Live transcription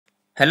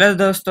Hello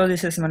दोस्तों,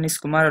 this is Manish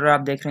Kumar और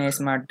आप देख रहे हैं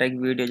स्मार्ट टेक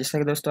वीडियो। जैसा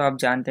कि दोस्तों आप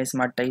जानते हैं,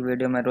 स्मार्ट टेक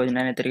वीडियो में रोज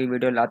नए नए तरह की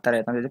वीडियो लाता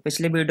रहता हूं। तो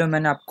पिछले वीडियो में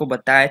मैंने आपको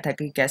बताया था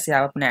कि कैसे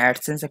आप अपने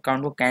एडसेंस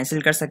अकाउंट को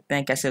कैंसिल कर सकते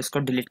हैं, कैसे उसको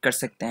डिलीट कर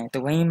सकते हैं।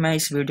 तो वहीं मैं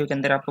इस वीडियो के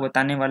अंदर आपको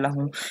बताने वाला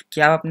हूं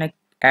कि आप अपने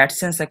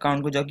एडसेंस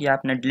अकाउंट को जो कि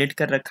आपने डिलीट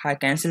कर रखा है,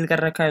 कैंसिल कर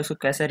रखा है, उसको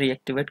कैसे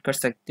रीएक्टिवेट कर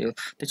सकते हो।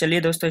 तो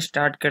चलिए दोस्तों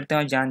स्टार्ट करते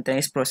हैं और जानते हैं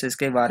इस प्रोसेस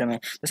के बारे में।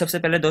 तो सबसे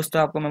पहले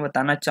दोस्तों आपको मैं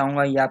बताना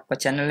चाहूँगा, ये आपका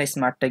चैनल है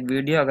स्मार्ट टेक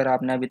वीडियो। अगर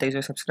आपने अभी तक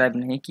इसको सब्सक्राइब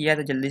नहीं किया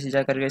तो जल्दी से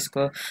जाकर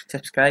इसको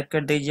सब्सक्राइब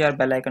कर दीजिए और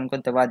बेल आइकन को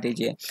दबा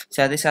दीजिए।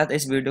 साथ ही साथ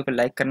इस वीडियो को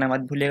लाइक करना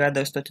मत भूलिएगा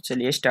दोस्तों। तो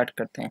चलिए स्टार्ट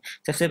करते हैं।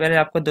 सबसे पहले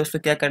आपको दोस्तों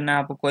क्या करना है,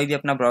 आपको कोई भी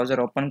अपना ब्राउजर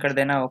ओपन कर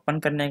देना है। ओपन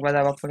करने के बाद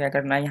आपको क्या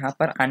करना है, यहाँ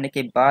पर आने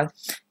के बाद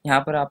यहाँ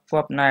पर आपको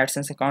अपना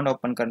एडसेंस अकाउंट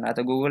ओपन करना है।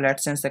 तो गूगल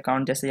एडसेंस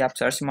अकाउंट जैसे ही आप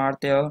सर्च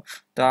मारते हो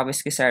तो आप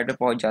इसकी साइट पे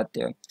पहुंच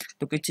जाते हो।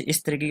 तो कुछ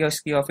इस तरीके का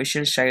उसकी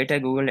ऑफिशियल साइट है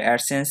गूगल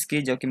एडसेंस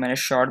की, जो कि मैंने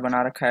शॉर्ट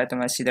बना रखा है। तो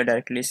मैं सीधा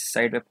डायरेक्टली इस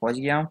साइट पे पहुंच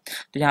गया हूँ।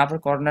 तो यहाँ पर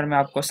कॉर्नर में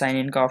आपको साइन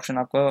इन का ऑप्शन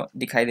आपको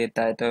दिखाई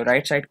देता है। तो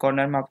राइट साइड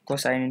कॉर्नर में आपको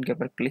साइन इन के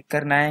ऊपर क्लिक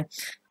करना है।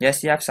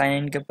 जैसे ही आप साइन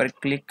इन के ऊपर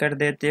क्लिक कर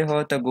देते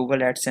हो तो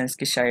गूगल एडसेंस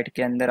की साइट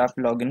के अंदर आप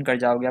लॉग इन कर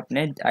जाओगे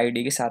अपने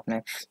आईडी के साथ में।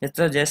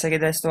 तो जैसा कि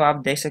दोस्तों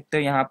आप देख सकते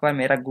हो, यहाँ पर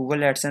मेरा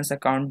गूगल एडसेंस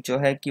अकाउंट जो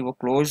है कि वो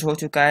क्लोज हो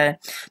चुका है।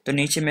 तो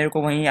नीचे मेरे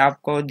को वहीं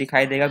आपको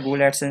दिखाई देगा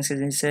गूगल एडसेंस के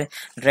जिनसे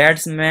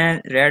रेड्स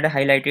में रेड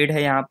हाईलाइटेड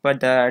है, यहाँ पर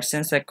the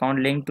AdSense account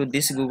link to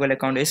this Google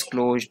account is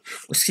close.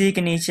 उसी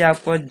के नीचे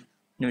आपको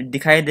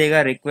दिखाई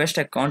देगा request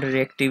account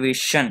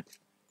reactivation.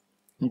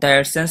 The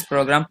AdSense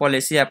program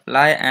policy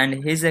apply and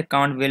his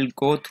account will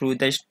go through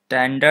the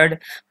standard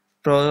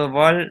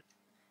approval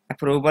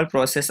approval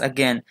process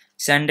again.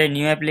 Send a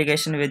new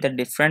application with a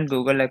different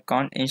Google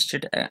account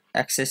instead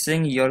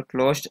accessing your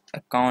closed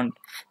account.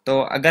 तो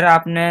अगर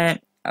आपने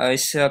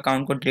इस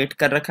account को delete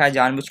कर रखा है,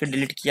 जानबूझ के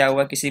डिलीट किया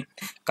हुआ किसी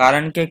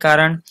कारण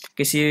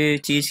किसी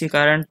चीज़ के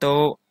कारण,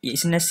 तो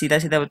इसने सीधा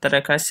सीधा बता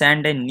रखा है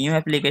send a new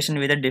application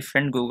with a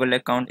different Google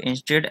account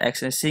instead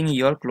accessing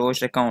your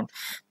closed account.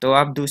 तो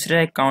आप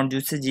दूसरे अकाउंट,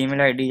 दूसरे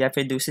जीमेल आईडी या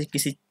फिर दूसरे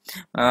किसी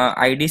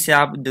आईडी से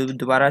आप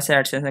दोबारा से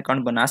एडसेंस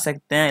अकाउंट बना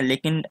सकते हैं,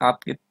 लेकिन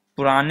आपके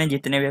पुराने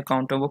जितने भी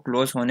अकाउंट हो वो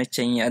क्लोज होने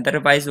चाहिए।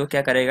 अदरवाइज वो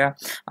क्या करेगा,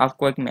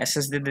 आपको एक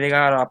मैसेज दे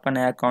देगा और आपका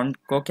नया अकाउंट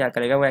को क्या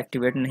करेगा, वो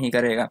एक्टिवेट नहीं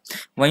करेगा।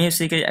 वहीं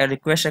उसी के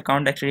रिक्वेस्ट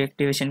अकाउंट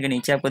एक्टिवेशन के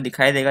नीचे आपको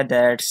दिखाई देगा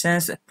the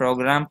AdSense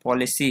programme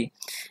policy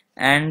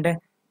and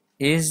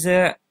his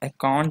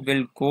account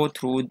will go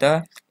through the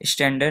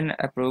standard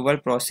approval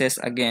process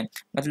again।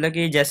 मतलब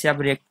कि जैसे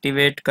आप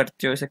रिएक्टिवेट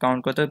करते हो इस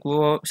अकाउंट को, तो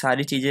वो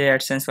सारी चीज़ें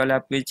एडसेंस वाले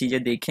आपकी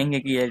चीज़ें देखेंगे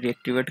कि ये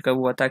रिएक्टिवेट कब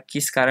हुआ था,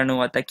 किस कारण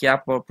हुआ था, क्या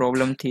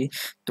प्रॉब्लम थी।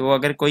 तो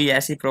अगर कोई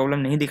ऐसी प्रॉब्लम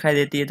नहीं दिखाई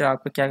देती है तो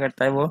आपको क्या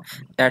करता है, वो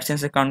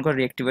एडसेंस अकाउंट को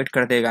रिएक्टिवेट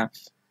कर देगा।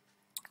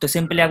 तो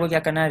सिंपली आपको क्या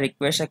करना है,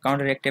 रिक्वेस्ट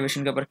अकाउंट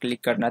रिएक्टिवेशन के ऊपर क्लिक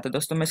करना है। तो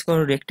दोस्तों मैं इसको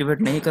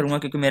रिएक्टिवेट नहीं करूंगा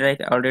क्योंकि मेरा एक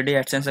ऑलरेडी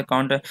एडसेंस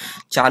अकाउंट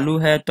चालू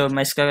है। तो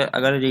मैं इसका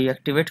अगर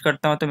रिएक्टिवेट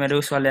करता हूं तो मेरे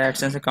उस वाले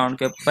एडसेंस अकाउंट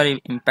के ऊपर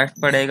इम्पैक्ट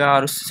पड़ेगा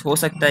और हो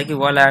सकता है कि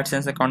वो वाला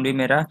एडसेंस अकाउंट भी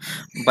मेरा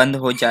बंद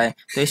हो जाए।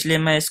 तो इसलिए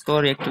मैं इसको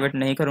रिएक्टिवेट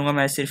नहीं करूंगा।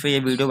 मैं सिर्फ ये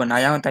वीडियो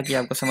बनाया हूँ ताकि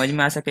आपको समझ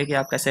में आ सके कि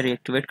आप कैसे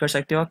रिएक्टिवेट कर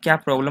सकते हो और क्या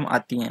प्रॉब्लम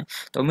आती है।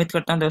 तो उम्मीद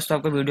करता हूँ दोस्तों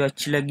आपको वीडियो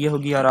अच्छी लगी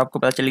होगी और आपको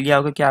पता चल गया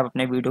होगा कि आप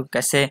अपने वीडियो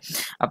कैसे,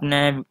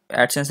 अपने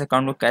एडसेंस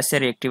अकाउंट को कैसे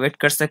रिएक्टिवेट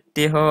कर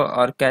सकते हो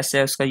और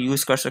कैसे उसका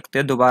यूज़ कर सकते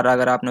हो दोबारा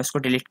अगर आपने उसको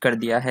डिलीट कर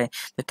दिया है।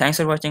 तो thanks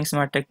for watching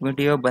smart take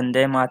video.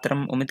 Vande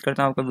Mataram. उम्मीद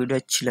करता हूँ आपको वीडियो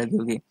अच्छी लगी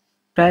होगी।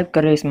 सब्सक्राइब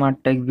करें स्मार्ट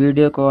टेक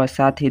वीडियो को और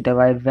साथ ही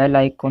दबाएं बेल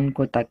आइकन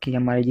को ताकि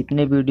हमारे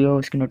जितने वीडियो हो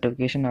उसकी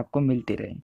नोटिफिकेशन आपको मिलती रहे।